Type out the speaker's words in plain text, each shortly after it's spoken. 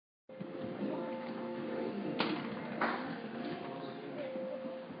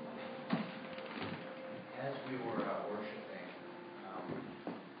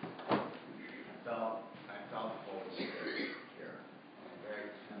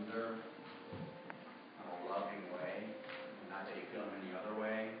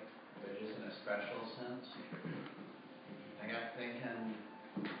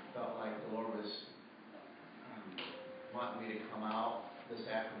me to come out this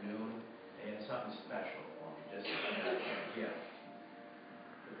afternoon, and it's something special for me, just a gift.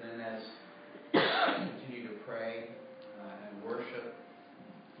 But then as I continue to pray and worship,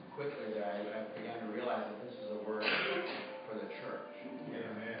 quickly I began to realize that this is a word for the church.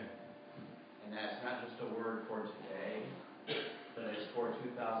 Amen. And that's not just a word for today, but it's for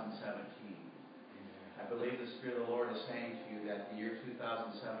 2017. I believe the Spirit of the Lord is saying to you that the year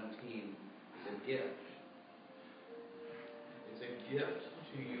 2017 is a gift. It's a gift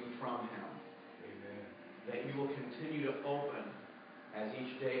to you from Him. Amen. That you will continue to open as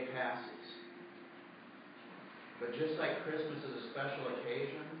each day passes. But just like Christmas is a special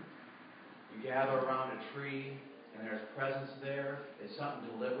occasion, you gather around a tree and there's presents there. It's something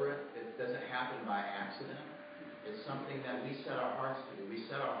deliberate. It doesn't happen by accident. It's something that we set our hearts to do. We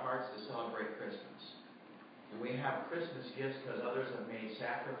set our hearts to celebrate Christmas. And we have Christmas gifts because others have made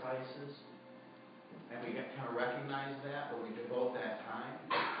sacrifices. And we kind of recognize that, but we devote that time.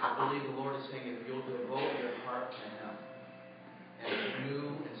 I believe the Lord is saying if you'll devote your heart to Him in a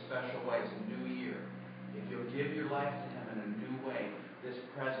new and special way, it's a new year. If you'll give your life to Him in a new way, this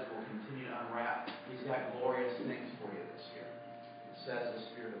present will continue to unwrap. He's got glorious things for you this year. It says the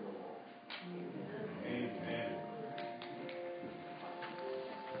Spirit of the Lord. Amen. Amen.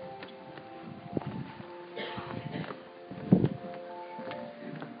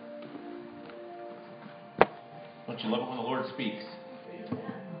 Don't you love it when the Lord speaks?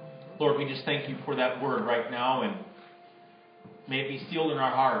 Lord, we just thank you for that word right now, and may it be sealed in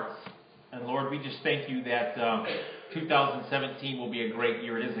our hearts. And Lord, we just thank you that 2017 will be a great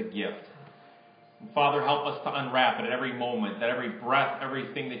year. It is a gift. And Father, help us to unwrap it at every moment, that every breath,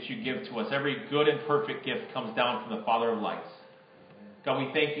 everything that you give to us, every good and perfect gift comes down from the Father of lights. God,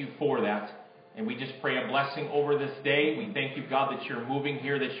 we thank you for that. And we just pray a blessing over this day. We thank you, God, that you're moving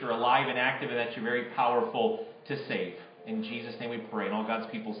here, that you're alive and active, and that you're very powerful to save. In Jesus' name we pray. And all God's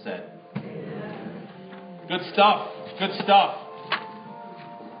people said. Amen. Good stuff. Good stuff.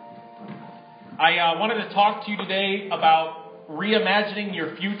 I wanted to talk to you today about reimagining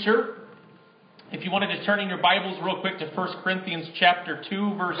your future. If you wanted to turn in your Bibles real quick to 1 Corinthians chapter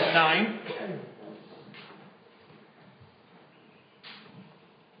 2, verse 9.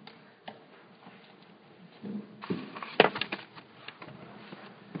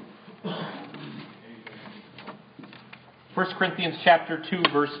 First Corinthians chapter 2,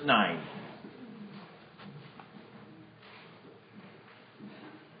 verse 9.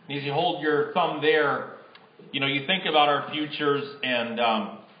 As you hold your thumb there, you think about our futures, and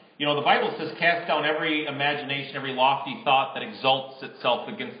the Bible says, cast down every imagination, every lofty thought that exalts itself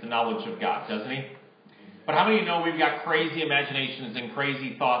against the knowledge of God, doesn't He? But how many of you know we've got crazy imaginations and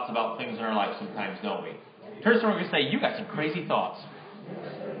crazy thoughts about things in our life sometimes, don't we? Turn to someone and say, you got some crazy thoughts.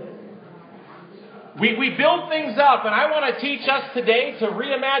 We build things up, and I want to teach us today to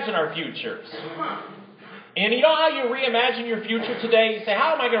reimagine our futures. And you know how you reimagine your future today? You say,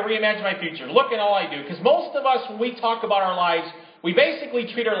 how am I going to reimagine my future? Look at all I do. Because most of us, when we talk about our lives, we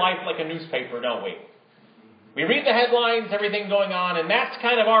basically treat our life like a newspaper, don't we? We read the headlines, everything going on, and that's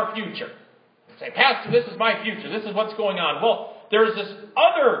kind of our future. We say, Pastor, this is my future. This is what's going on. Well, there's this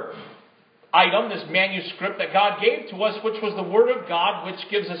other item, this manuscript that God gave to us, which was the Word of God, which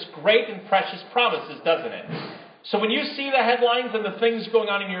gives us great and precious promises, doesn't it? So when you see the headlines and the things going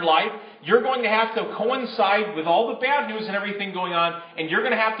on in your life, you're going to have to coincide with all the bad news and everything going on, and you're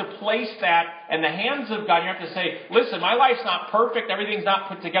going to have to place that in the hands of God. You have to say, listen, my life's not perfect, everything's not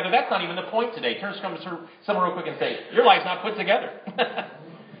put together. That's not even the point today. Turn to someone real quick and say, your life's not put together.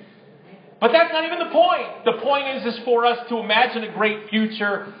 But that's not even the point. The point is for us to imagine a great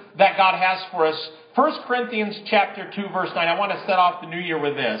future that God has for us. 1 Corinthians chapter 2, verse 9. I want to set off the new year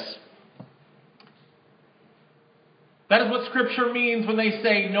with this. That is what Scripture means when they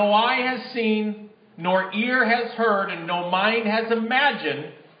say, no eye has seen, nor ear has heard, and no mind has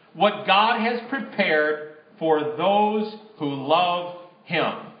imagined what God has prepared for those who love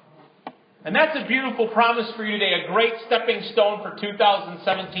Him. And that's a beautiful promise for you today, a great stepping stone for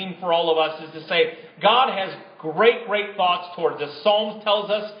 2017 for all of us, is to say, God has great, great thoughts towards us. Psalms tells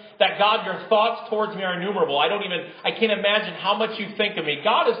us that, God, your thoughts towards me are innumerable. I can't imagine how much you think of me.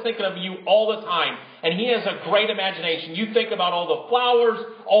 God is thinking of you all the time, and He has a great imagination. You think about all the flowers,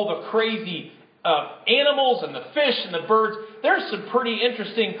 all the crazy animals and the fish and the birds. There's some pretty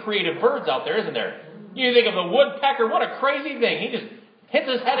interesting creative birds out there, isn't there? You think of the woodpecker, what a crazy thing. He just hits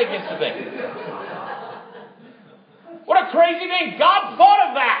his head against the thing. What a crazy thing. God thought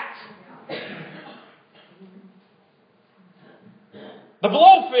of that. The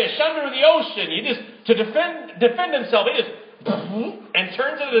blowfish under the ocean, to defend himself, he just and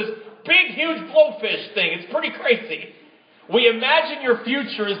turns into this big, huge blowfish thing. It's pretty crazy. We imagine your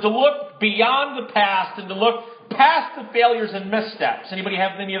future is to look beyond the past and to look past the failures and missteps. Anybody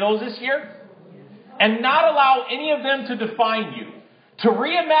have any of those this year? And not allow any of them to define you. To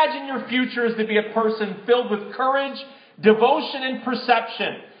reimagine your future is to be a person filled with courage, devotion, and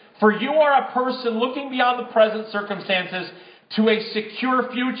perception. For you are a person looking beyond the present circumstances to a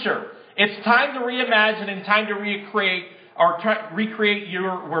secure future. It's time to reimagine and time to recreate. You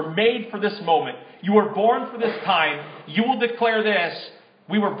were made for this moment. You were born for this time. You will declare this: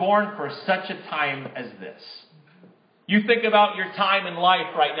 we were born for such a time as this. You think about your time in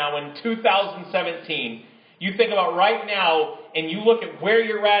life right now in 2017. You think about right now and you look at where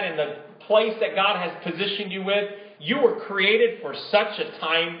you're at in the place that God has positioned you with. You were created for such a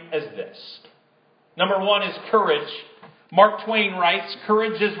time as this. Number one is courage. Mark Twain writes,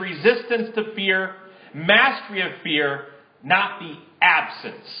 courage is resistance to fear, mastery of fear, not the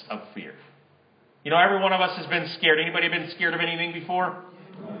absence of fear. You know, every one of us has been scared. Anybody been scared of anything before?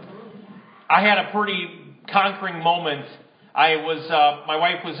 I had a pretty conquering moment. My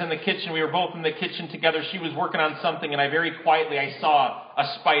wife was in the kitchen. We were both in the kitchen together. She was working on something, and I saw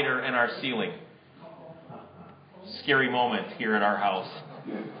a spider in our ceiling. Scary moment here at our house.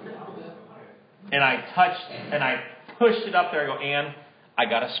 And I pushed it up there. I go, Ann, I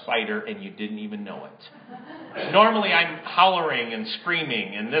got a spider, and you didn't even know it. Normally, I'm hollering and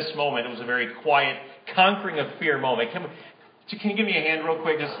screaming. In this moment, it was a very quiet, conquering of fear moment. Can you give me a hand real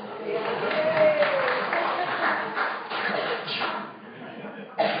quick? Just...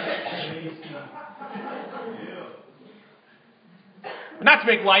 Not to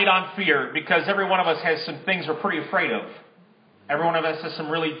make light on fear, because every one of us has some things we're pretty afraid of. Every one of us has some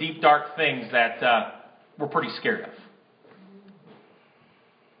really deep, dark things that we're pretty scared of.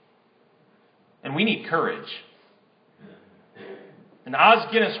 And we need courage. And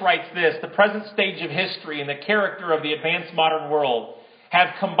Os Guinness writes this: the present stage of history and the character of the advanced modern world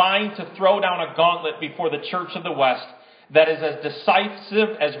have combined to throw down a gauntlet before the Church of the West that is as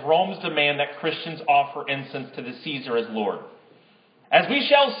decisive as Rome's demand that Christians offer incense to the Caesar as Lord. As we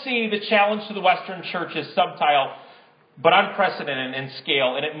shall see, the challenge to the Western Church is subtle but unprecedented in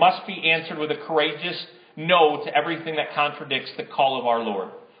scale, and it must be answered with a courageous no to everything that contradicts the call of our Lord.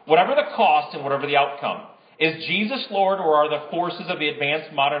 Whatever the cost and whatever the outcome. Is Jesus Lord, or are the forces of the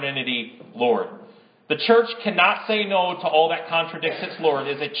advanced modernity Lord? The church cannot say no to all that contradicts its Lord.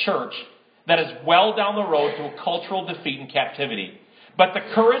 It is a church that is well down the road to a cultural defeat and captivity. But the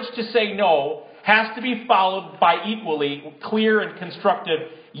courage to say no has to be followed by equally clear and constructive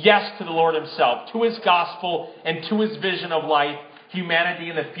yes to the Lord Himself, to His gospel, and to His vision of life, humanity,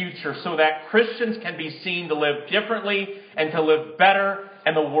 and the future, so that Christians can be seen to live differently and to live better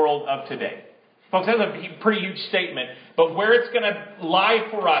in the world of today. Folks, that's a pretty huge statement, but where it's going to lie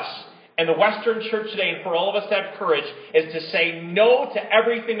for us and the Western church today, and for all of us to have courage, is to say no to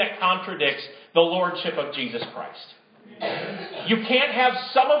everything that contradicts the Lordship of Jesus Christ. You can't have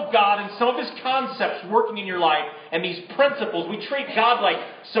some of God and some of His concepts working in your life and these principles. We treat God like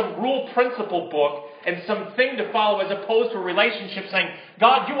some rule principle book and some thing to follow, as opposed to a relationship saying,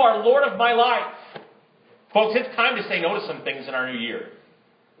 God, you are Lord of my life. Folks, it's time to say no to some things in our new year.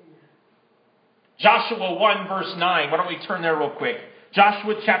 Joshua 1 verse 9. Why don't we turn there real quick?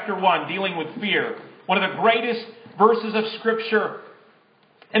 Joshua chapter 1, dealing with fear. One of the greatest verses of Scripture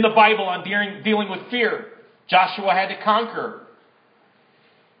in the Bible on dealing with fear. Joshua had to conquer.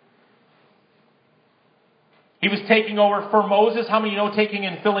 He was taking over for Moses. How many know taking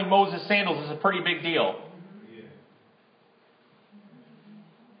and filling Moses' sandals is a pretty big deal?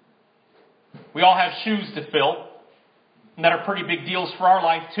 We all have shoes to fill, and that are pretty big deals for our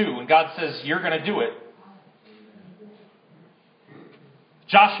life too. And God says, you're going to do it.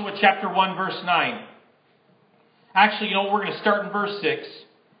 Joshua chapter 1 verse 9. Actually, you know what? We're going to start in verse 6.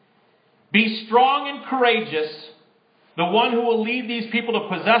 Be strong and courageous. The one who will lead these people to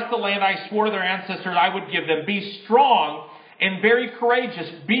possess the land I swore to their ancestors I would give them. Be strong and very courageous.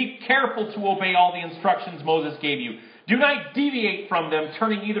 Be careful to obey all the instructions Moses gave you. Do not deviate from them,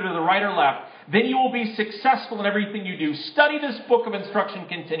 turning either to the right or left. Then you will be successful in everything you do. Study this book of instruction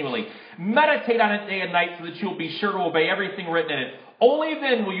continually. Meditate on it day and night so that you will be sure to obey everything written in it. Only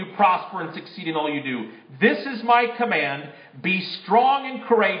then will you prosper and succeed in all you do. This is my command. Be strong and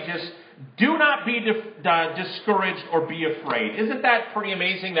courageous. Do not be discouraged or be afraid. Isn't that pretty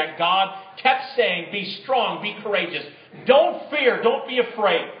amazing that God kept saying, be strong, be courageous. Don't fear, don't be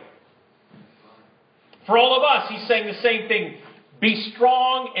afraid. For all of us, He's saying the same thing. Be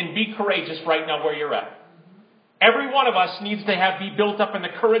strong and be courageous right now where you're at. Every one of us needs to be built up in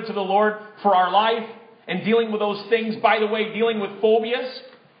the courage of the Lord for our life and dealing with those things. By the way, dealing with phobias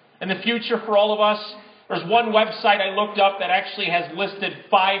in the future for all of us. There's one website I looked up that actually has listed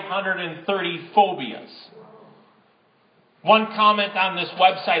 530 phobias. One comment on this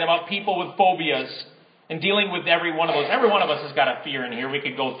website about people with phobias and dealing with every one of those. Every one of us has got a fear in here. We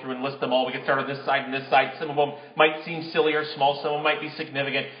could go through and list them all. We could start on this side and this side. Some of them might seem silly or small. Some of them might be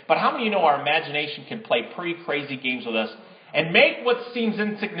significant. But how many of you know our imagination can play pretty crazy games with us and make what seems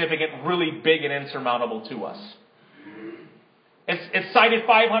insignificant really big and insurmountable to us? It's cited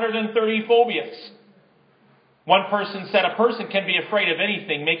 530 phobias. One person said a person can be afraid of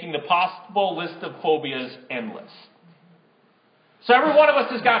anything, making the possible list of phobias endless. So every one of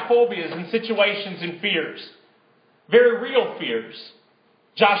us has got phobias and situations and fears. Very real fears.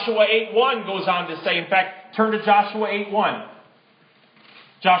 Joshua 8:1 goes on to say, in fact, turn to Joshua 8:1.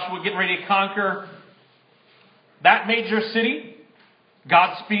 Joshua getting ready to conquer that major city.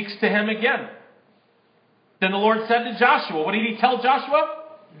 God speaks to him again. Then the Lord said to Joshua, what did he tell Joshua?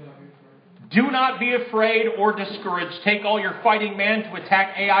 Do not be afraid or discouraged. Take all your fighting men to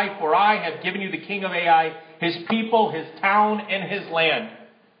attack Ai, for I have given you the king of Ai, his people, his town, and his land.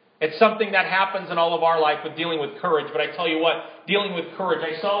 It's something that happens in all of our life with dealing with courage. But I tell you what, dealing with courage,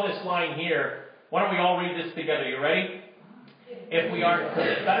 I saw this line here. Why don't we all read this together? You ready? If we are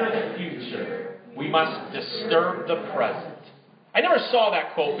to better the future, we must disturb the present. I never saw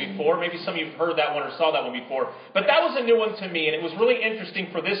that quote before. Maybe some of you have heard that one or saw that one before. But that was a new one to me, and it was really interesting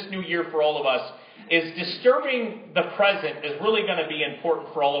for this new year for all of us, is disturbing the present is really going to be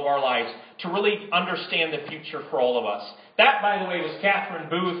important for all of our lives to really understand the future for all of us. That, by the way, was Catherine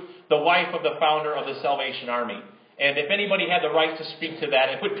Booth, the wife of the founder of the Salvation Army. And if anybody had the right to speak to that,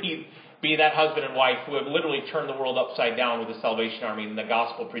 it would be that husband and wife who have literally turned the world upside down with the Salvation Army and the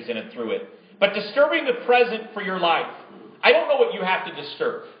gospel presented through it. But disturbing the present for your life. I don't know what you have to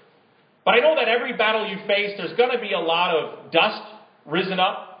disturb. But I know that every battle you face, there's going to be a lot of dust risen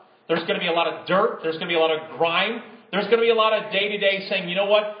up. There's going to be a lot of dirt. There's going to be a lot of grime. There's going to be a lot of day-to-day saying, you know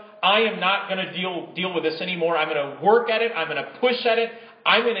what? I am not going to deal with this anymore. I'm going to work at it. I'm going to push at it.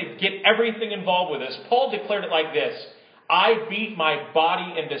 I'm going to get everything involved with this. Paul declared it like this. I beat my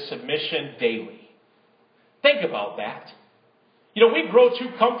body into submission daily. Think about that. You know, we grow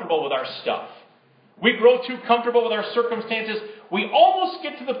too comfortable with our stuff. We grow too comfortable with our circumstances. We almost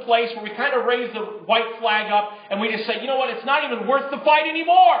get to the place where we kind of raise the white flag up and we just say, you know what, it's not even worth the fight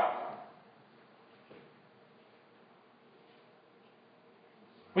anymore.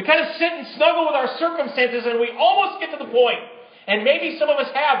 We kind of sit and snuggle with our circumstances and we almost get to the point, and maybe some of us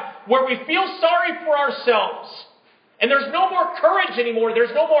have, where we feel sorry for ourselves. And there's no more courage anymore.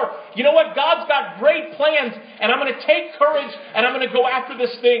 There's no more, you know what, God's got great plans and I'm going to take courage and I'm going to go after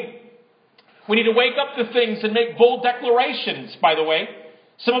this thing. We need to wake up to things and make bold declarations, by the way.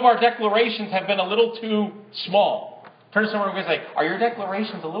 Some of our declarations have been a little too small. Turn to someone and say, are your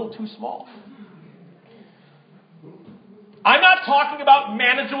declarations a little too small? I'm not talking about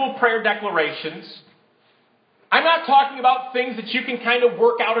manageable prayer declarations. I'm not talking about things that you can kind of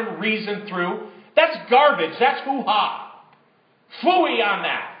work out and reason through. That's garbage. That's hoo-ha. Phooey on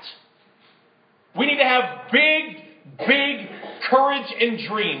that. We need to have big courage and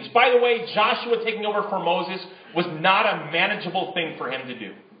dreams. By the way, Joshua taking over for Moses was not a manageable thing for him to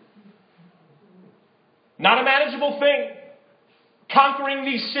do. Not a manageable thing. Conquering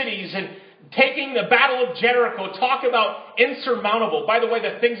these cities and taking the battle of Jericho. Talk about insurmountable. By the way,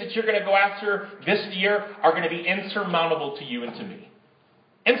 the things that you're going to go after this year are going to be insurmountable to you and to me.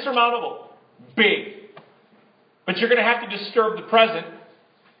 Insurmountable. Big. But you're going to have to disturb the present.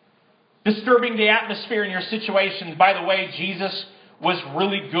 Disturbing the atmosphere in your situations. By the way, Jesus was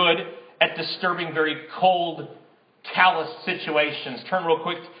really good at disturbing very cold, callous situations. Turn real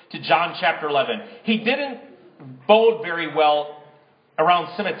quick to John chapter 11. He didn't bode very well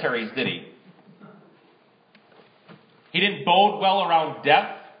around cemeteries, did he? He didn't bode well around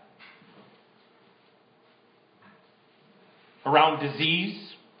death, around disease.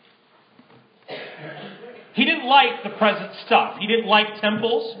 He didn't like the present stuff. He didn't like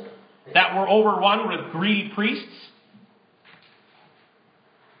temples that were overrun with greedy priests.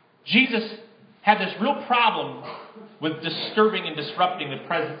 Jesus had this real problem with disturbing and disrupting the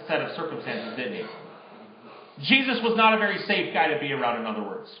present set of circumstances, didn't he? Jesus was not a very safe guy to be around, in other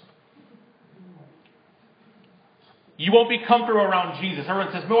words. You won't be comfortable around Jesus.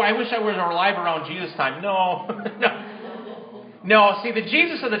 Everyone says, I wish I was alive around Jesus time. No. No, see, the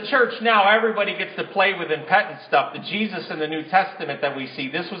Jesus of the church now, everybody gets to play with and pet and stuff. The Jesus in the New Testament that we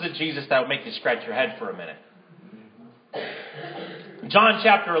see, this was a Jesus that would make you scratch your head for a minute. John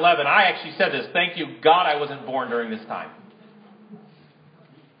chapter 11, I actually said this. Thank you, God, I wasn't born during this time.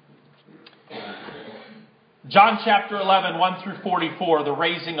 John chapter 11, 1 through 44, the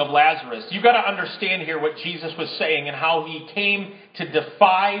raising of Lazarus. You've got to understand here what Jesus was saying and how he came to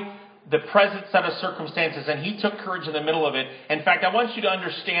defy the present set of circumstances, and he took courage in the middle of it. In fact, I want you to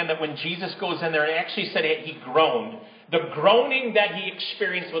understand that when Jesus goes in there, it actually said he groaned. The groaning that he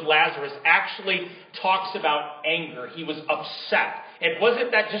experienced with Lazarus actually talks about anger. He was upset. It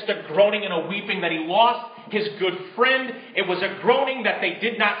wasn't that just a groaning and a weeping that he lost his good friend. It was a groaning that they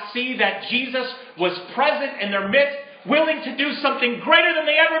did not see that Jesus was present in their midst, willing to do something greater than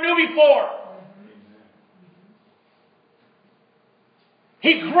they ever knew before.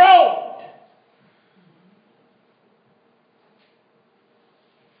 He groaned.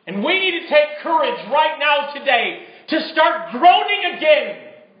 And we need to take courage right now today to start groaning again.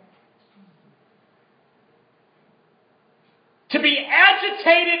 To be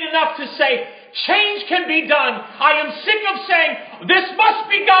agitated enough to say, change can be done. I am sick of saying, this must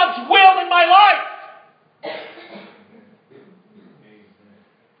be God's will in my life.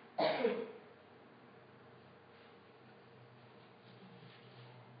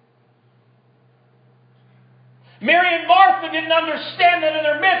 Mary and Martha didn't understand that in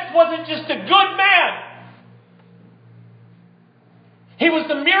their midst wasn't just a good man. He was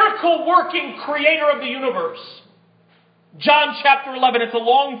the miracle-working creator of the universe. John chapter 11, it's a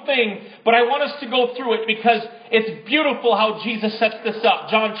long thing, but I want us to go through it because it's beautiful how Jesus sets this up.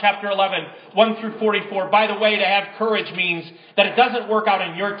 John chapter 11, 1 through 44. By the way, to have courage means that it doesn't work out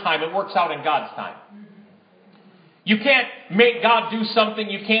in your time, it works out in God's time. You can't make God do something.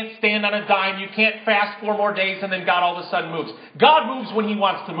 You can't stand on a dime. You can't fast 4 more days and then God all of a sudden moves. God moves when He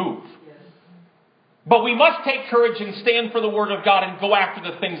wants to move. But we must take courage and stand for the Word of God and go after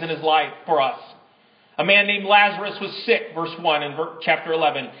the things in His life for us. A man named Lazarus was sick, verse 1 in chapter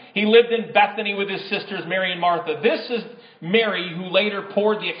 11. He lived in Bethany with his sisters Mary and Martha. This is Mary who later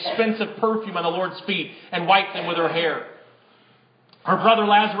poured the expensive perfume on the Lord's feet and wiped them with her hair. Her brother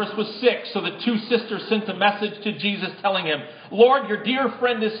Lazarus was sick, so the 2 sisters sent a message to Jesus telling him, Lord, your dear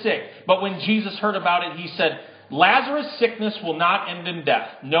friend is sick. But when Jesus heard about it, he said, Lazarus' sickness will not end in death.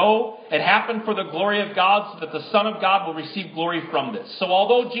 No, it happened for the glory of God, so that the Son of God will receive glory from this. So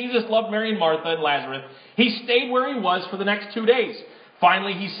although Jesus loved Mary and Martha and Lazarus, he stayed where he was for the next 2 days.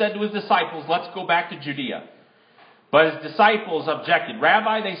 Finally, he said to his disciples, let's go back to Judea. But his disciples objected.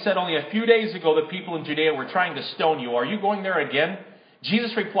 Rabbi, they said only a few days ago the people in Judea were trying to stone you. Are you going there again?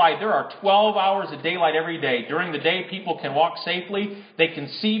 Jesus replied, there are 12 hours of daylight every day. During the day, people can walk safely. They can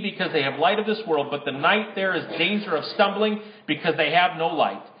see because they have light of this world. But the night there is danger of stumbling because they have no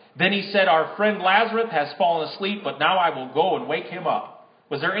light. Then he said, our friend Lazarus has fallen asleep, but now I will go and wake him up.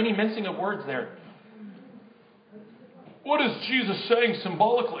 Was there any mincing of words there? What is Jesus saying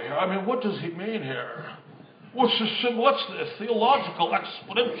symbolically here? I mean, what does he mean here? What's the theological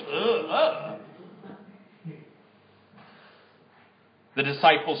explanation? The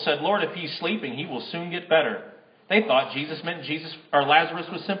disciples said, Lord, if he's sleeping, he will soon get better. They thought Jesus meant Lazarus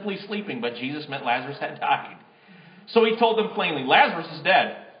was simply sleeping, but Jesus meant Lazarus had died. So he told them plainly, Lazarus is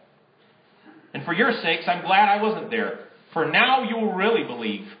dead. And for your sakes, I'm glad I wasn't there. For now you will really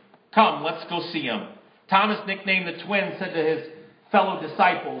believe. Come, let's go see him. Thomas, nicknamed the twin, said to his fellow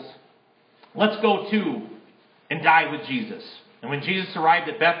disciples, let's go too and die with Jesus. And when Jesus arrived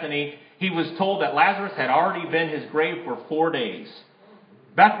at Bethany, he was told that Lazarus had already been in his grave for 4 days.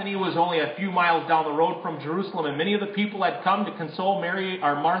 Bethany was only a few miles down the road from Jerusalem, and many of the people had come to console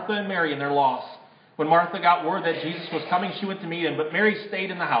Martha and Mary in their loss. When Martha got word that Jesus was coming, she went to meet him, but Mary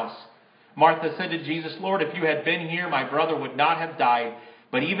stayed in the house. Martha said to Jesus, Lord, if you had been here, my brother would not have died.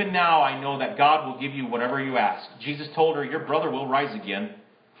 But even now I know that God will give you whatever you ask. Jesus told her, your brother will rise again.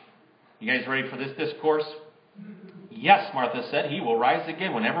 You guys ready for this discourse? Yes, Martha said, he will rise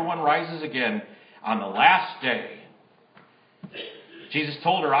again when everyone rises again on the last day. Jesus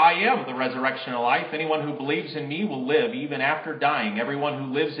told her, I am the resurrection and life. Anyone who believes in me will live even after dying. Everyone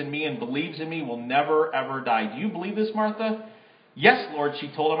who lives in me and believes in me will never, ever die. Do you believe this, Martha? Yes, Lord, she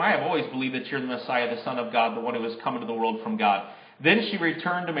told him. I have always believed that you're the Messiah, the Son of God, the one who has come into the world from God. Then she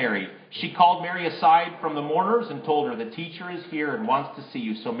returned to Mary. She called Mary aside from the mourners and told her, the teacher is here and wants to see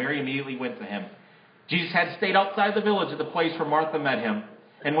you. So Mary immediately went to him. Jesus had stayed outside the village at the place where Martha met him.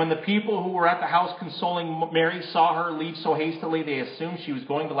 And when the people who were at the house consoling Mary saw her leave so hastily, they assumed she was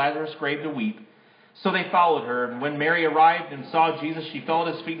going to Lazarus' grave to weep. So they followed her. And when Mary arrived and saw Jesus, she fell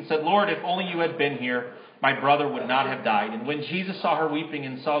at his feet and said, Lord, if only you had been here, my brother would not have died. And when Jesus saw her weeping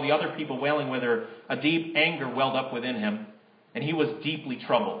and saw the other people wailing with her, a deep anger welled up within him, and he was deeply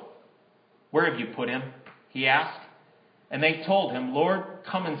troubled. Where have you put him? He asked. And they told him, Lord,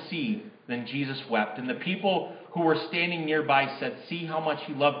 come and see. Then Jesus wept. And the people who were standing nearby said, see how much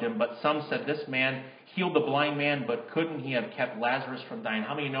he loved him. But some said, this man, healed the blind man, but couldn't he have kept Lazarus from dying?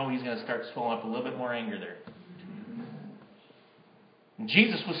 How many know he's going to start swelling up a little bit more anger there? And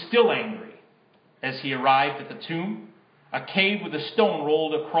Jesus was still angry as he arrived at the tomb. A cave with a stone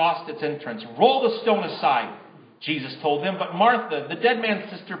rolled across its entrance. Roll the stone aside, Jesus told them. But Martha, the dead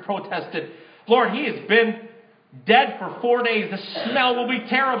man's sister, protested, Lord, he has been dead for 4 days. The smell will be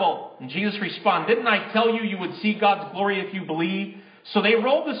terrible. And Jesus responded, didn't I tell you would see God's glory if you believe? So they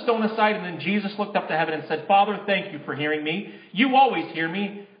rolled the stone aside, and then Jesus looked up to heaven and said, Father, thank you for hearing me. You always hear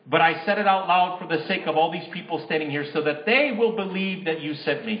me, but I said it out loud for the sake of all these people standing here, so that they will believe that you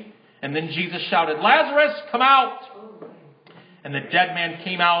sent me. And then Jesus shouted, Lazarus, come out! And the dead man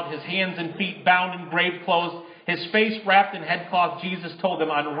came out, his hands and feet bound in grave clothes, his face wrapped in headcloth. Jesus told them,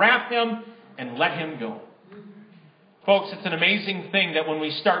 unwrap him and let him go. Folks, it's an amazing thing that when we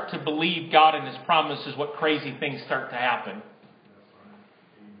start to believe God and His promises, what crazy things start to happen.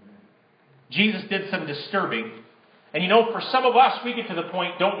 Jesus did some disturbing. And you know, for some of us, we get to the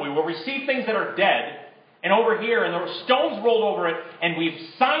point, don't we, where we see things that are dead, and over here, and there were stones rolled over it, and we've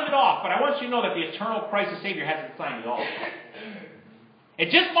signed it off. But I want you to know that the eternal Christ and Savior hasn't signed it off. It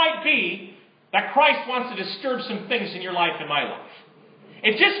just might be that Christ wants to disturb some things in your life and my life.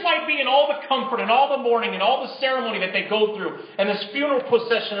 It just might be in all the comfort and all the mourning and all the ceremony that they go through and this funeral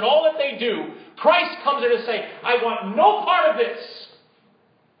procession and all that they do, Christ comes in to say, I want no part of this.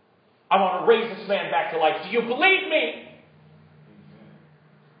 I want to raise this man back to life. Do you believe me?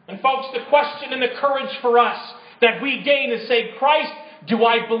 And folks, the question and the courage for us that we gain is say, Christ, do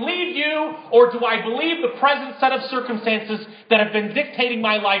I believe you, or do I believe the present set of circumstances that have been dictating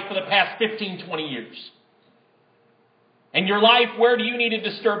my life for the past 15, 20 years? In your life, where do you need to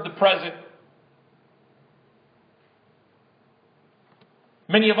disturb the present?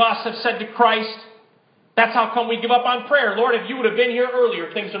 Many of us have said to Christ, that's how come we give up on prayer. Lord, if you would have been here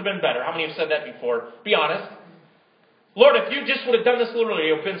earlier, things would have been better. How many have said that before? Be honest. Lord, if you just would have done this a little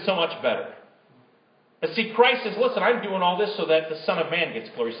earlier, it would have been so much better. But see, Christ says, listen, I'm doing all this so that the Son of Man gets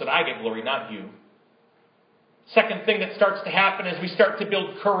glory, so that I get glory, not you. Second thing that starts to happen is we start to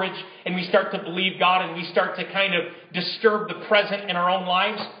build courage and we start to believe God and we start to kind of disturb the present in our own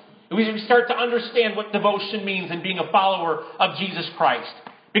lives. We start to understand what devotion means and being a follower of Jesus Christ.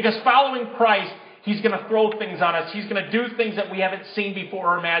 Because following Christ, He's going to throw things on us. He's going to do things that we haven't seen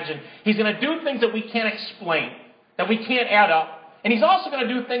before or imagined. He's going to do things that we can't explain, that we can't add up. And He's also going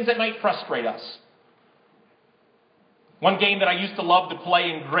to do things that might frustrate us. One game that I used to love to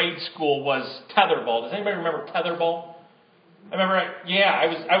play in grade school was tetherball. Does anybody remember tetherball? I remember,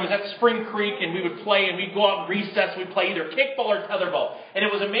 I was at Spring Creek and we would play and we'd go out in recess. We'd play either kickball or tetherball. And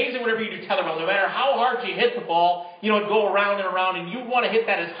it was amazing whenever you do tetherball. No matter how hard you hit the ball, it'd go around and around and you'd want to hit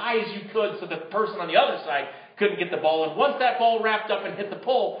that as high as you could so the person on the other side couldn't get the ball. And once that ball wrapped up and hit the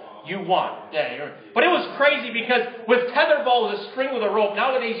pole, you won. But it was crazy because with tetherball, it was a string with a rope.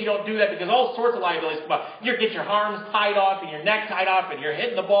 Nowadays, you don't do that because all sorts of liabilities come up. You get your arms tied off and your neck tied off and you're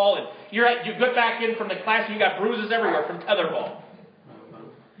hitting the ball and you get back in from the class and you got bruises everywhere from tetherball.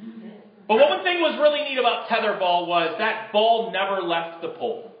 But one thing was really neat about tetherball was that ball never left the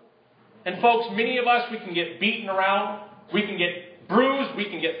pole. And folks, many of us, we can get beaten around. We can get bruised, we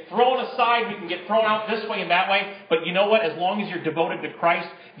can get thrown aside, we can get thrown out this way and that way. But you know what? As long as you're devoted to Christ,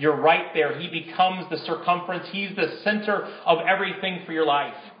 you're right there. He becomes the circumference. He's the center of everything for your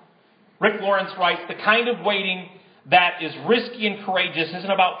life. Rick Lawrence writes, the kind of waiting that is risky and courageous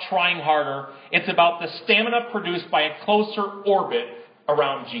isn't about trying harder. It's about the stamina produced by a closer orbit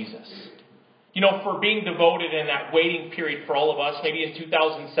around Jesus. For being devoted in that waiting period for all of us, maybe in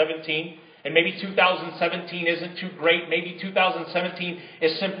 2017, and maybe 2017 isn't too great. Maybe 2017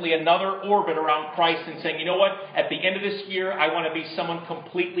 is simply another orbit around Christ and saying, you know what? At the end of this year, I want to be someone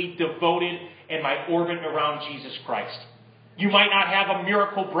completely devoted in my orbit around Jesus Christ. You might not have a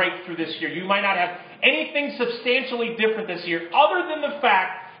miracle breakthrough this year. You might not have anything substantially different this year other than the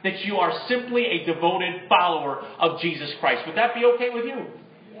fact that you are simply a devoted follower of Jesus Christ. Would that be okay with you?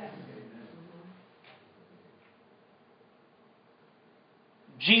 Yes.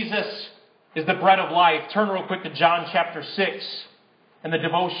 Jesus is the bread of life. Turn real quick to John chapter 6 and the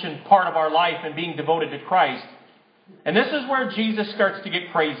devotion part of our life and being devoted to Christ. And this is where Jesus starts to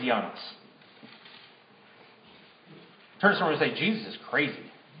get crazy on us. Turn to someone and say, Jesus is crazy.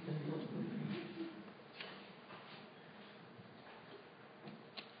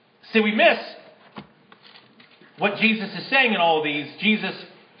 See, we miss what Jesus is saying in all of these. Jesus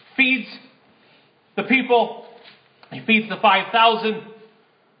feeds the people. He feeds the 5,000.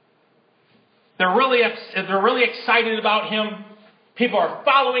 They're really excited about Him. People are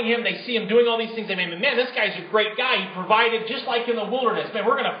following Him. They see Him doing all these things. They mean, man, this guy's a great guy. He provided just like in the wilderness. Man,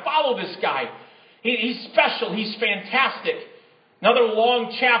 we're going to follow this guy. He's special. He's fantastic. Another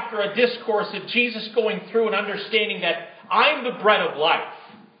long chapter, a discourse of Jesus going through and understanding that I'm the bread of life.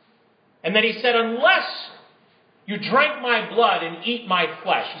 And then he said, unless you drink my blood and eat my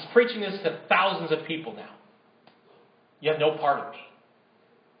flesh. He's preaching this to thousands of people now. You have no part of me.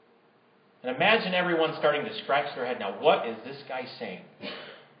 And imagine everyone starting to scratch their head. Now, what is this guy saying?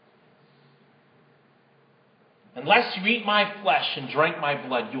 Unless you eat my flesh and drink my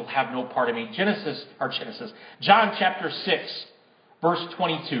blood, you will have no part of me. John chapter 6, verse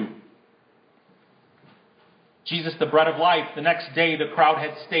 22. Jesus, the bread of life. The next day, the crowd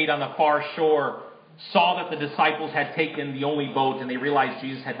had stayed on the far shore, saw that the disciples had taken the only boat, and they realized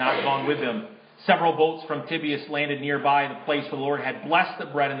Jesus had not gone with them. Several boats from Tiberias landed nearby, the place where the Lord had blessed the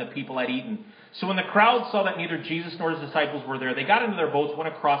bread and the people had eaten. So when the crowd saw that neither Jesus nor his disciples were there, they got into their boats,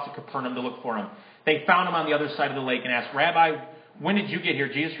 went across to Capernaum to look for him. They found him on the other side of the lake and asked, Rabbi, when did you get here?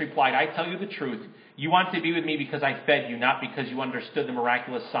 Jesus replied, I tell you the truth. You want to be with me because I fed you, not because you understood the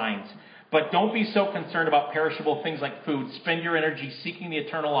miraculous signs. But don't be so concerned about perishable things like food. Spend your energy seeking the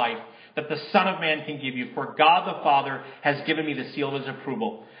eternal life that the Son of Man can give you. For God the Father has given me the seal of his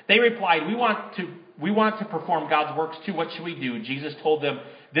approval. They replied, we want to perform God's works too. What should we do? Jesus told them,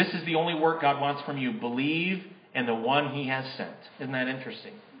 this is the only work God wants from you. Believe in the one he has sent. Isn't that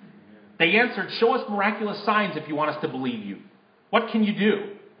interesting? They answered, show us miraculous signs if you want us to believe you. What can you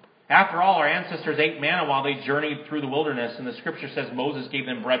do? After all, our ancestors ate manna while they journeyed through the wilderness, and the scripture says Moses gave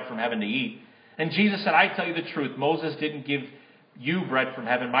them bread from heaven to eat. And Jesus said, I tell you the truth, Moses didn't give you bread from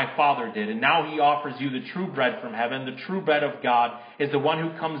heaven, my Father did. And now he offers you the true bread from heaven. The true bread of God is the one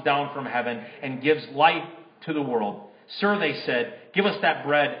who comes down from heaven and gives life to the world. Sir, they said, give us that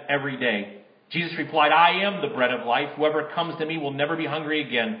bread every day. Jesus replied, I am the bread of life. Whoever comes to me will never be hungry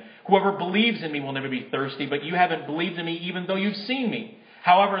again. Whoever believes in me will never be thirsty. But you haven't believed in me even though you've seen me.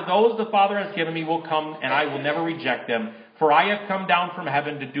 However, those the Father has given me will come, and I will never reject them. For I have come down from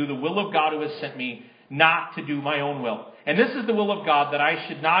heaven to do the will of God who has sent me, not to do my own will. And this is the will of God, that I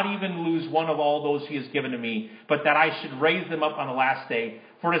should not even lose one of all those he has given to me, but that I should raise them up on the last day.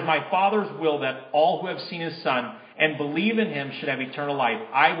 For it is my Father's will that all who have seen his Son and believe in him should have eternal life.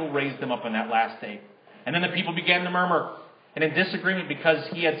 I will raise them up on that last day. And then the people began to murmur, and in disagreement, because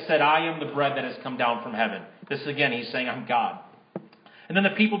he had said, I am the bread that has come down from heaven. This again, he's saying, I'm God. And then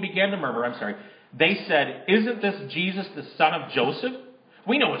the people began to murmur. They said, isn't this Jesus the son of Joseph?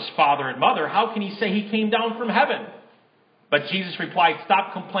 We know his father and mother. How can he say he came down from heaven? But Jesus replied,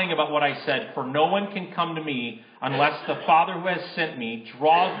 stop complaining about what I said, for no one can come to me unless the Father who has sent me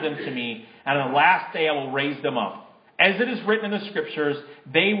draws them to me, and on the last day I will raise them up. As it is written in the Scriptures,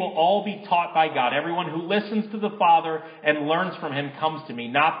 they will all be taught by God. Everyone who listens to the Father and learns from him comes to me.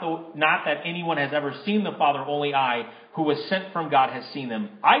 Not that anyone has ever seen the Father, only I, who was sent from God, has seen them.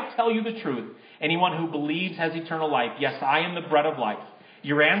 I tell you the truth. Anyone who believes has eternal life. Yes, I am the bread of life.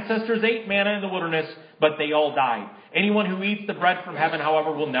 Your ancestors ate manna in the wilderness, but they all died. Anyone who eats the bread from heaven,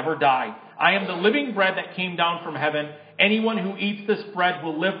 however, will never die. I am the living bread that came down from heaven. Anyone who eats this bread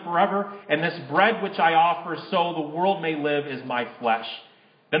will live forever, and this bread which I offer so the world may live is my flesh.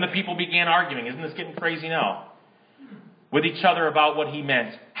 Then the people began arguing. Isn't this getting crazy now? With each other about what he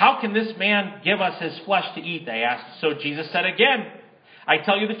meant. How can this man give us his flesh to eat? They asked. So Jesus said again, I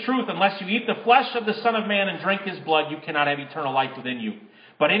tell you the truth, unless you eat the flesh of the Son of Man and drink his blood, you cannot have eternal life within you.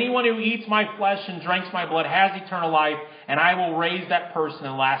 But anyone who eats my flesh and drinks my blood has eternal life, and I will raise that person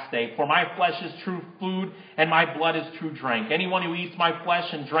in the last day. For my flesh is true food, and my blood is true drink. Anyone who eats my flesh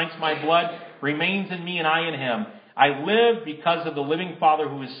and drinks my blood remains in me, and I in him. I live because of the living Father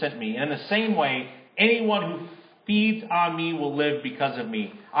who has sent me. And in the same way, anyone who feeds on me will live because of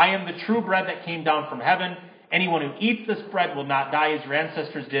me. I am the true bread that came down from heaven. Anyone who eats this bread will not die as your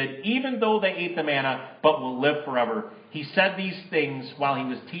ancestors did, even though they ate the manna, but will live forever. He said these things while he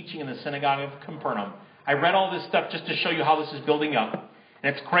was teaching in the synagogue of Capernaum. I read all this stuff just to show you how this is building up.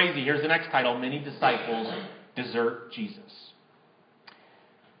 And it's crazy. Here's the next title. Many disciples desert Jesus.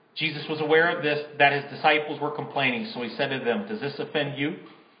 Jesus was aware of this, that his disciples were complaining. So he said to them, does this offend you?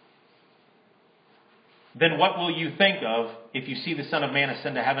 Then what will you think of if you see the Son of Man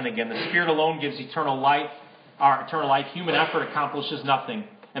ascend to heaven again? The Spirit alone gives eternal life. Our eternal life. Human effort accomplishes nothing.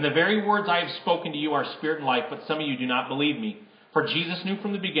 And the very words I have spoken to you are spirit and life, but some of you do not believe me. For Jesus knew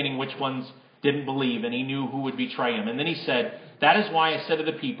from the beginning which ones didn't believe, and he knew who would betray him. And then he said, that is why I said to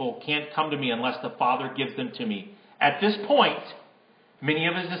the people, can't come to me unless the Father gives them to me. At this point, many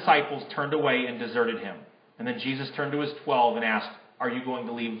of his disciples turned away and deserted him. And then Jesus turned to his 12 and asked, are you going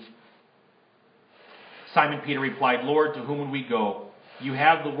to leave? Simon Peter replied, Lord, to whom would we go? You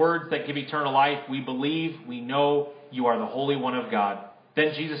have the words that give eternal life. We believe, we know you are the Holy One of God.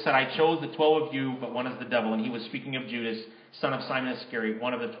 Then Jesus said, I chose the 12 of you, but one is the devil. And he was speaking of Judas, son of Simon Iscariot,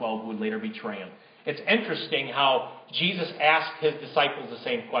 one of the 12 who would later betray him. It's interesting how Jesus asked his disciples the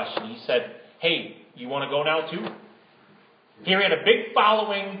same question. He said, hey, you want to go now too? Here he had a big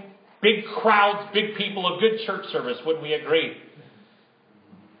following, big crowds, big people, a good church service. Wouldn't we agree?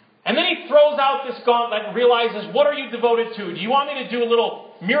 And then he throws out this gauntlet and realizes, what are you devoted to? Do you want me to do a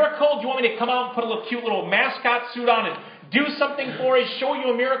little miracle? Do you want me to come out and put a little cute little mascot suit on and do something for you, show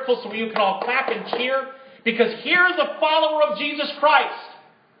you a miracle so you can all clap and cheer? Because here's a follower of Jesus Christ.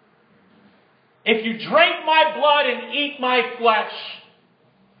 If you drink my blood and eat my flesh.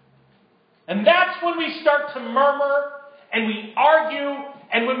 And that's when we start to murmur and we argue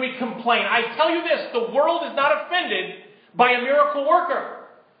and when we complain. I tell you this, the world is not offended by a miracle worker.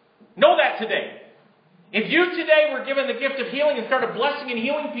 Know that today. If you today were given the gift of healing and started blessing and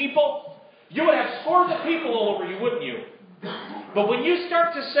healing people, you would have scores of people all over you, wouldn't you? But when you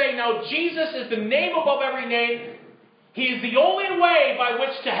start to say, now Jesus is the name above every name, He is the only way by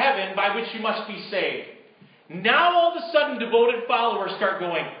which to heaven, by which you must be saved. Now all of a sudden devoted followers start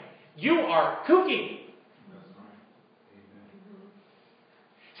going, you are kooky.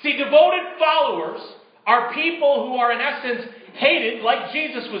 See, devoted followers are people who are in essence hated like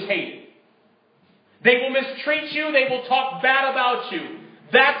Jesus was hated. They will mistreat you. They will talk bad about you.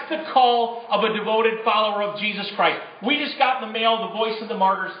 That's the call of a devoted follower of Jesus Christ. We just got in the mail the Voice of the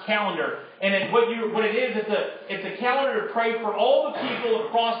Martyrs calendar. And what it is, it's a calendar to pray for all the people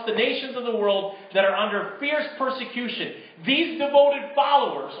across the nations of the world that are under fierce persecution. These devoted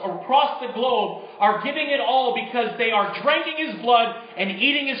followers across the globe are giving it all because they are drinking His blood and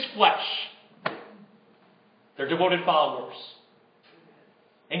eating His flesh. They're devoted followers.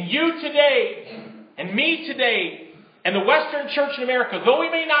 And you today, and me today, and the Western Church in America, though we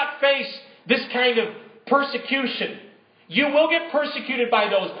may not face this kind of persecution, you will get persecuted by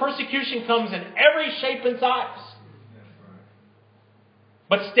those. Persecution comes in every shape and size.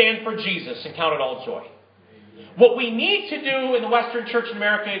 But stand for Jesus and count it all joy. What we need to do in the Western Church in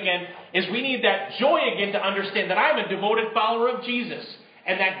America again is we need that joy again to understand that I'm a devoted follower of Jesus.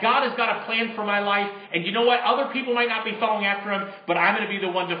 And that God has got a plan for my life. And you know what? Other people might not be following after Him, but I'm going to be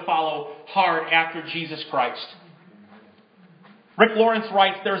the one to follow hard after Jesus Christ. Rick Lawrence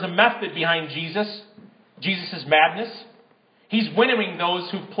writes, there's a method behind Jesus' madness. He's winnowing those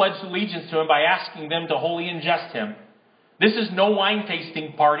who've pledged allegiance to Him by asking them to wholly ingest Him. This is no wine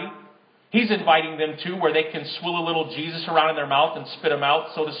tasting party. He's inviting them to where they can swill a little Jesus around in their mouth and spit Him out,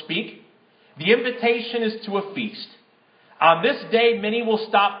 so to speak. The invitation is to a feast. On this day, many will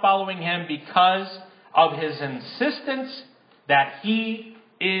stop following Him because of His insistence that He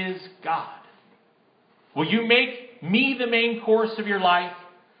is God. Will you make me the main course of your life,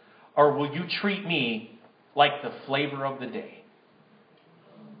 or will you treat me like the flavor of the day?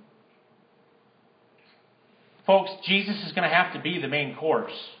 Folks, Jesus is going to have to be the main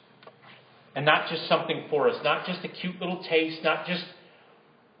course. And not just something for us. Not just a cute little taste. Not just,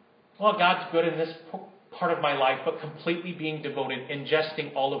 well, God's good in this part of my life, but completely being devoted,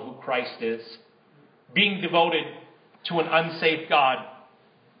 ingesting all of who Christ is. Being devoted to an unsafe God.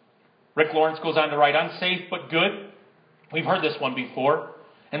 Rick Lawrence goes on to write, unsafe but good. We've heard this one before.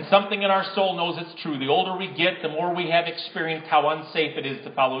 And something in our soul knows it's true. The older we get, the more we have experienced how unsafe it is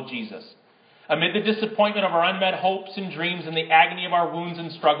to follow Jesus. Amid the disappointment of our unmet hopes and dreams and the agony of our wounds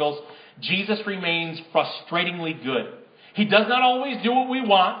and struggles, Jesus remains frustratingly good. He does not always do what we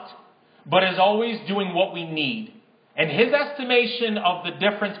want, but is always doing what we need. And His estimation of the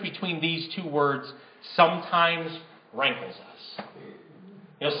difference between these two words sometimes rankles us.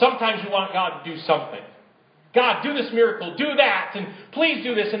 Sometimes you want God to do something. God, do this miracle, do that, and please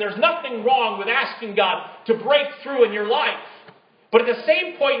do this. And there's nothing wrong with asking God to break through in your life. But at the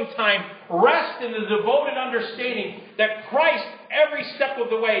same point in time, rest in the devoted understanding that Christ, every step of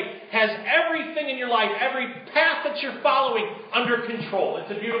the way, has everything in your life, every path that you're following under control. It's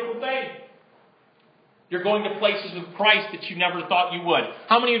a beautiful thing. You're going to places with Christ that you never thought you would.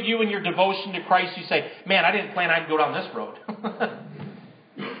 How many of you in your devotion to Christ, you say, man, I didn't plan I'd go down this road.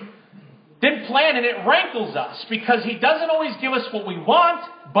 Didn't plan, and it rankles us because He doesn't always give us what we want,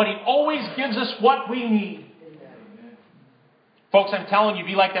 but He always gives us what we need. Folks, I'm telling you,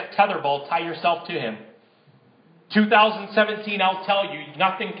 be like that tetherball, tie yourself to Him. 2017, I'll tell you,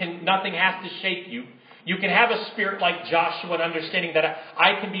 nothing has to shake you. You can have a spirit like Joshua and understanding that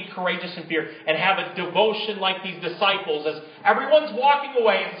I can be courageous in fear and have a devotion like these disciples as everyone's walking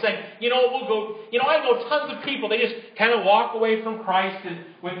away and saying, we'll go, I know tons of people, they just kind of walk away from Christ, and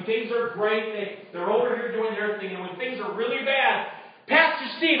when things are great, they're over here doing their thing, and when things are really bad, Pastor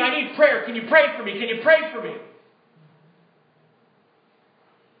Steve, I need prayer. Can you pray for me? Can you pray for me?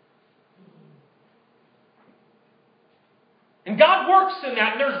 works in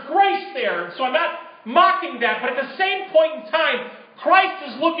that, and there's grace there. So I'm not mocking that, but at the same point in time,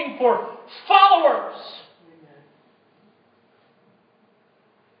 Christ is looking for followers.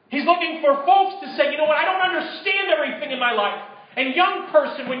 He's looking for folks to say, you know what, I don't understand everything in my life. And young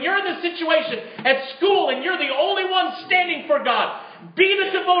person, when you're in this situation at school and you're the only one standing for God, be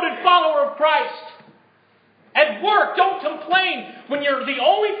the devoted follower of Christ. At work, don't complain when you're the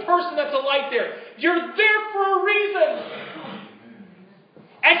only person that's a light there. You're there for a reason.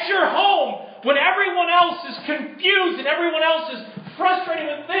 At your home, when everyone else is confused and everyone else is frustrated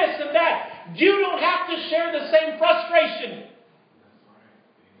with this and that, you don't have to share the same frustration.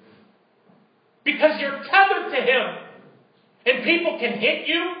 Because you're tethered to Him. And people can hit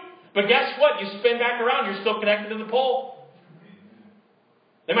you, but guess what? You spin back around, you're still connected to the pole.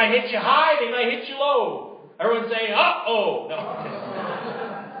 They might hit you high, they might hit you low. Everyone say, uh-oh.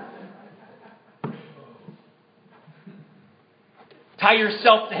 No. Tie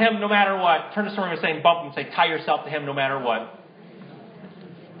yourself to Him no matter what. Turn to someone and say, bump and say, tie yourself to Him no matter what.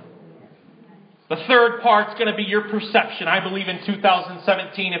 The third part's going to be your perception. I believe in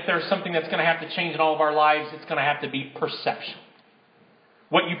 2017, if there's something that's going to have to change in all of our lives, it's going to have to be perception.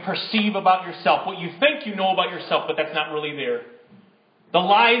 What you perceive about yourself, what you think you know about yourself, but that's not really there. The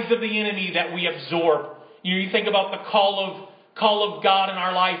lies of the enemy that we absorb. You think about the call of God in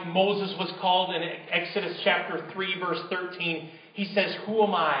our life. Moses was called in Exodus chapter 3, verse 13. He says, who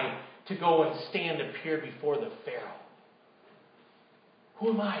am I to go and stand and appear before the Pharaoh? Who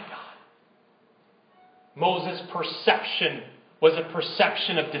am I, God? Moses' perception was a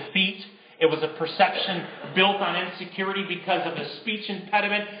perception of defeat. It was a perception built on insecurity because of a speech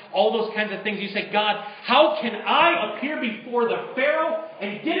impediment. All those kinds of things. You say, God, how can I appear before the Pharaoh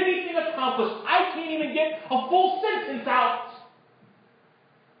and get anything accomplished? I can't even get a full sentence out.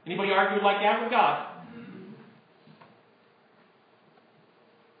 Anybody argue like that with God?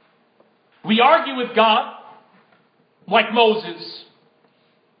 We argue with God like Moses.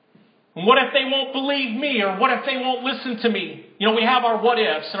 What if they won't believe me? Or what if they won't listen to me? You know, we have our what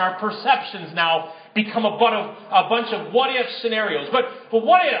ifs, and our perceptions now become a bunch of what if scenarios. But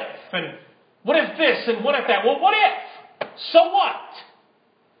what if? And what if this? And what if that? Well, what if? So what?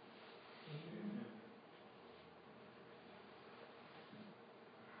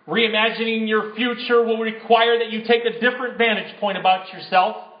 Reimagining your future will require that you take a different vantage point about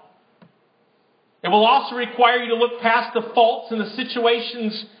yourself. It will also require you to look past the faults and the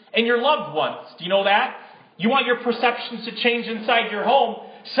situations and your loved ones. Do you know that? You want your perceptions to change inside your home.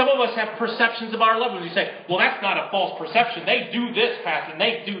 Some of us have perceptions of our loved ones. You say, well, that's not a false perception. They do this, Pastor, and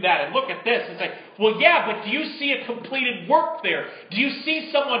they do that, and look at this. And say, well, yeah, but do you see a completed work there? Do you see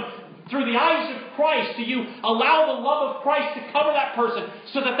someone through the eyes of Christ? Do you allow the love of Christ to cover that person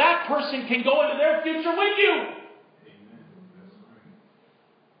so that that person can go into their future with you?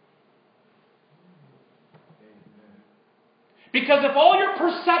 Because if all your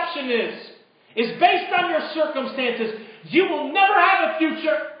perception is based on your circumstances, you will never have a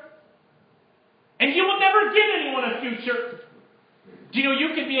future. And you will never give anyone a future. Do you know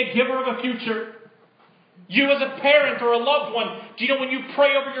you can be a giver of a future? You as a parent or a loved one, do you know when you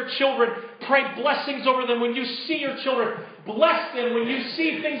pray over your children, pray blessings over them. When you see your children, bless them. When you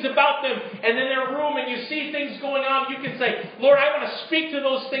see things about them and in their room and you see things going on, you can say, Lord, I want to speak to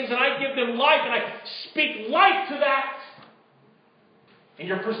those things and I give them life and I speak life to that. And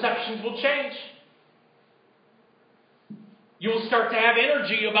your perceptions will change. You will start to have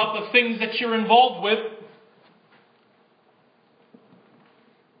energy about the things that you're involved with.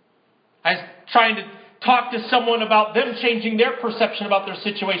 I was trying to talk to someone about them changing their perception about their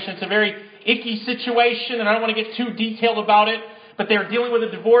situation. It's a very icky situation, and I don't want to get too detailed about it, but they're dealing with a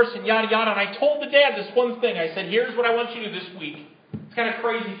divorce and yada yada. And I told the dad this one thing. I said, here's what I want you to do this week. It's kind of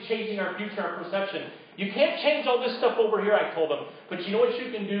crazy changing our future, our perception. You can't change all this stuff over here, I told them. But you know what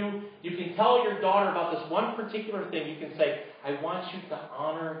you can do? You can tell your daughter about this one particular thing. You can say, I want you to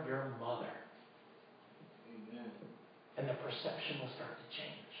honor your mother. Amen. And the perception will start to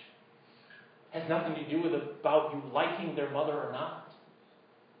change. It has nothing to do with about you liking their mother or not.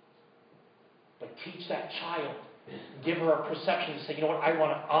 But teach that child. Give her a perception to say, you know what, I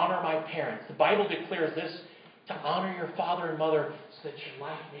want to honor my parents. The Bible declares this, to honor your father and mother so that your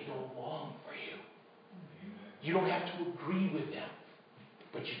life may go long for you. You don't have to agree with them,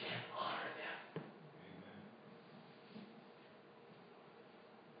 but you can honor them.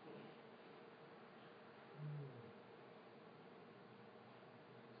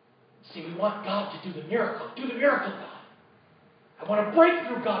 See, we want God to do the miracle. Do the miracle, God. I want to break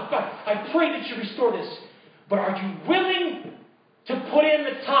through, God. God, I pray that you restore this. But are you willing to put in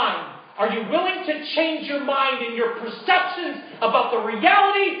the time Are you willing to change your mind and your perceptions about the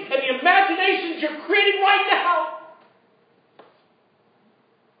reality and the imaginations you're creating right now?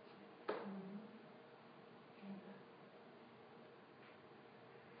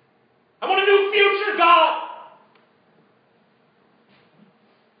 I want a new future, God.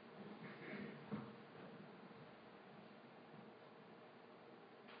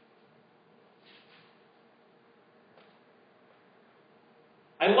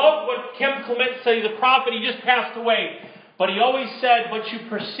 I love what Kim Clement said. The prophet, he just passed away. But he always said, what you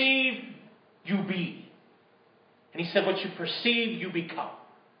perceive, you be. And he said, what you perceive, you become.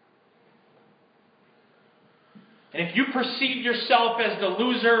 And if you perceive yourself as the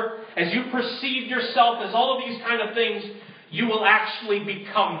loser, as you perceive yourself as all of these kind of things, you will actually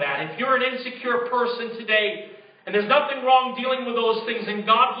become that. If you're an insecure person today, and there's nothing wrong dealing with those things, and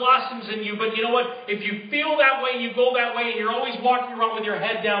God blossoms in you, but you know what? If you feel that way, you go that way, and you're always walking around with your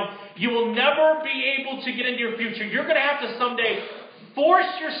head down, you will never be able to get into your future. You're going to have to someday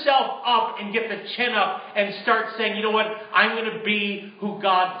force yourself up and get the chin up and start saying, you know what? I'm going to be who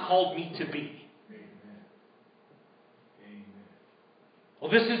God called me to be. Well,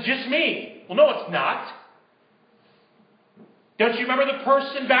 this is just me. Well, no, it's not. Don't you remember the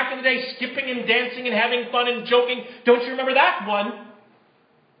person back in the day skipping and dancing and having fun and joking? Don't you remember that one?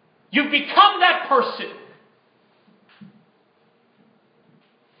 You've become that person.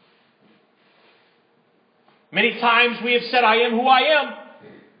 Many times we have said, I am who I am.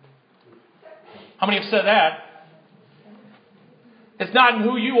 How many have said that? It's not in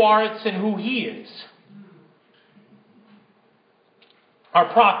who you are, it's in who He is.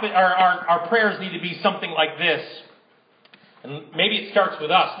 Our prayers need to be something like this. And maybe it starts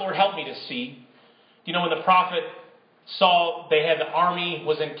with us. Lord, help me to see. You know, when the prophet saw they had the army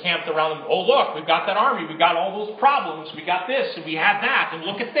was encamped around them. Oh, look, we've got that army. We've got all those problems. We got this and we have that. And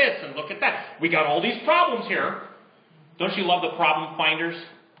look at this and look at that. We got all these problems here. Don't you love the problem finders?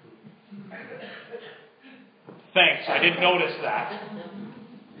 Thanks. I didn't notice that.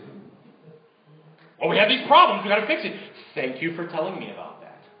 Oh, we have these problems. We've got to fix it. Thank you for telling me about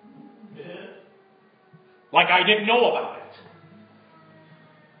that. Like I didn't know about it.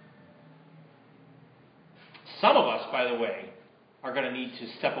 Some of us, by the way, are going to need to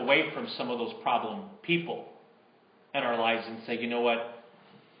step away from some of those problem people in our lives and say, you know what?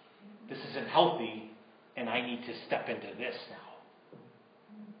 This isn't healthy, and I need to step into this now.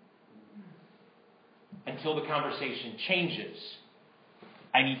 Until the conversation changes,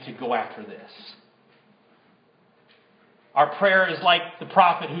 I need to go after this. Our prayer is like the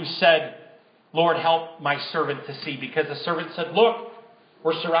prophet who said, Lord, help my servant to see. Because the servant said, look,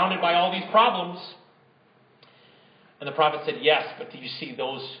 we're surrounded by all these problems. And the prophet said, yes, but do you see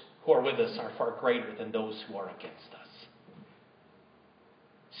those who are with us are far greater than those who are against us.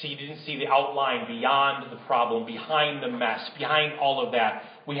 See, you didn't see the outline beyond the problem, behind the mess, behind all of that.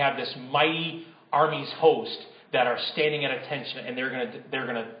 We have this mighty army's host that are standing at attention, and they're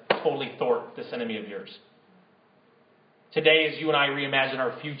going to totally thwart this enemy of yours. Today, as you and I reimagine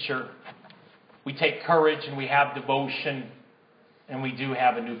our future, we take courage and we have devotion, and we do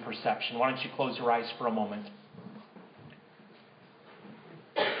have a new perception. Why don't you close your eyes for a moment?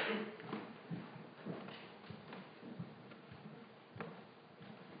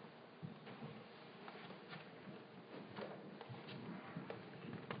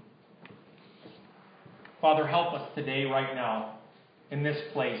 Father, help us today, right now, in this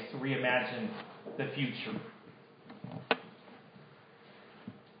place, to reimagine the future.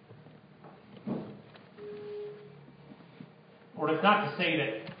 Lord, it's not to say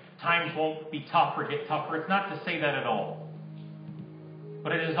that times won't be tough or get tougher. It's not to say that at all.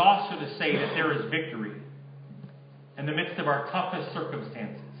 But it is also to say that there is victory in the midst of our toughest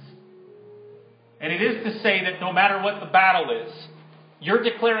circumstances. And it is to say that no matter what the battle is, you're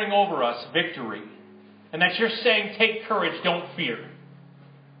declaring over us victory. And that you're saying, take courage, don't fear.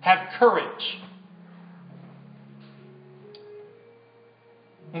 Have courage.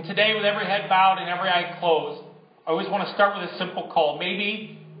 And today, with every head bowed and every eye closed, I always want to start with a simple call.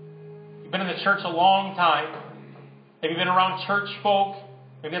 Maybe you've been in the church a long time. Maybe you've been around church folk.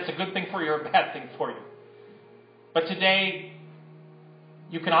 Maybe that's a good thing for you or a bad thing for you. But today,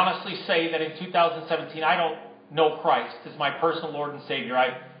 you can honestly say that in 2017, I don't know Christ as my personal Lord and Savior.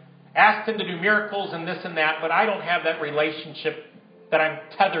 I've asked Him to do miracles and this and that, but I don't have that relationship that I'm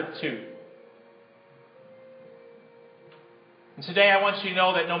tethered to. And today I want you to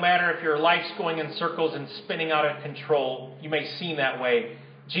know that no matter if your life's going in circles and spinning out of control, you may seem that way,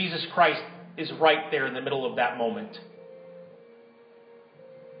 Jesus Christ is right there in the middle of that moment.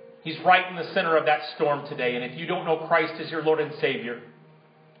 He's right in the center of that storm today. And if you don't know Christ as your Lord and Savior,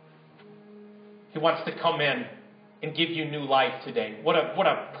 He wants to come in and give you new life today. What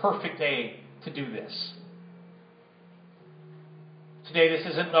a perfect day to do this. Today, this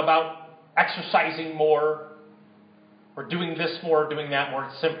isn't about exercising more or doing this more or doing that more.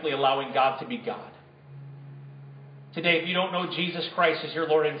 It's simply allowing God to be God. Today, if you don't know Jesus Christ as your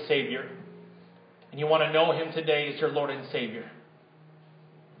Lord and Savior, and you want to know Him today as your Lord and Savior,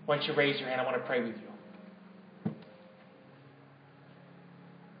 why don't you raise your hand? I want to pray with you.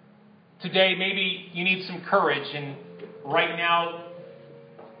 Today, maybe you need some courage, and right now,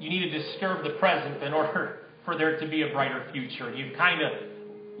 you need to disturb the present in order for there to be a brighter future. And you've kind of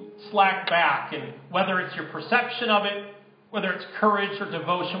slacked back, and whether it's your perception of it, whether it's courage or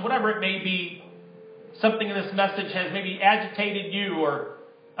devotion, whatever it may be, something in this message has maybe agitated you or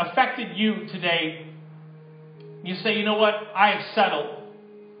affected you today. You say, you know what, I have settled.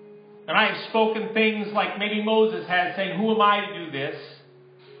 And I have spoken things like maybe Moses had, saying, who am I to do this?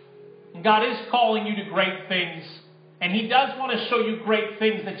 And God is calling you to great things. And He does want to show you great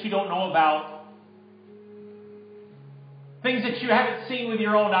things that you don't know about. Things that you haven't seen with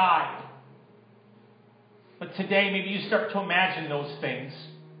your own eye. But today, maybe you start to imagine those things.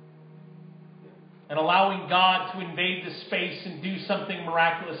 And allowing God to invade the space and do something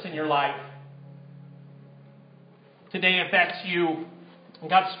miraculous in your life. Today, if that's you, and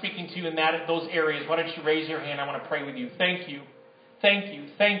God's speaking to you in those areas, why don't you raise your hand? I want to pray with you. Thank you. Thank you.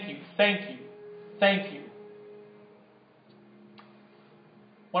 Thank you. Thank you. Thank you.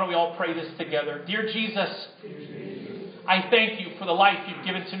 Why don't we all pray this together? Dear Jesus, I thank you for the life you've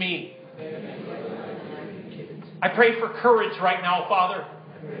given to me. I pray for courage right now, Father,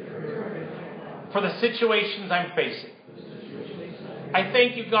 for the situations I'm facing. I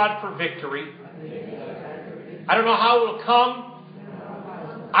thank you, God, for victory. I don't know how it will come.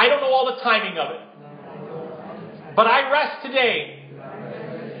 I don't know all the timing of it. But I rest today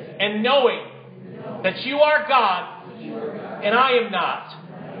in knowing that you are God and I am not.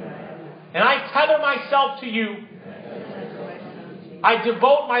 And I tether myself to you. I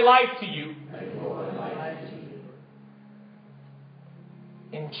devote my life to you.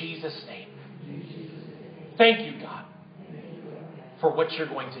 In Jesus' name. Thank you, God, for what you're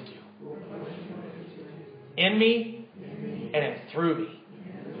going to do. In me and through me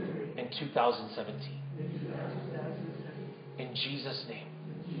in 2017. In Jesus' name.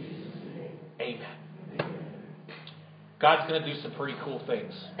 Amen. God's going to do some pretty cool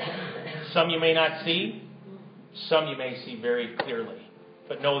things. Some you may not see. Some you may see very clearly.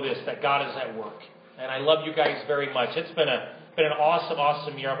 But know this, that God is at work. And I love you guys very much. It's been an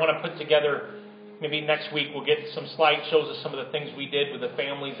awesome year. I want to put together, maybe next week we'll get some slideshows of some of the things we did with the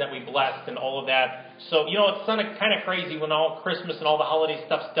families that we blessed and all of that. So, it's kind of crazy when all Christmas and all the holiday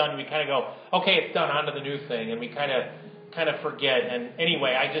stuff's done. We kind of go, okay, it's done, on to the new thing. And we kind of forget. And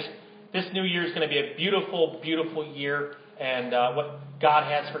anyway, this new year is going to be a beautiful, beautiful year. And what God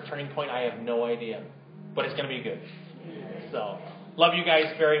has for Turning Point, I have no idea. But it's going to be good. So, love you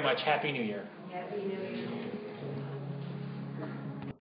guys very much. Happy New Year. Happy New Year.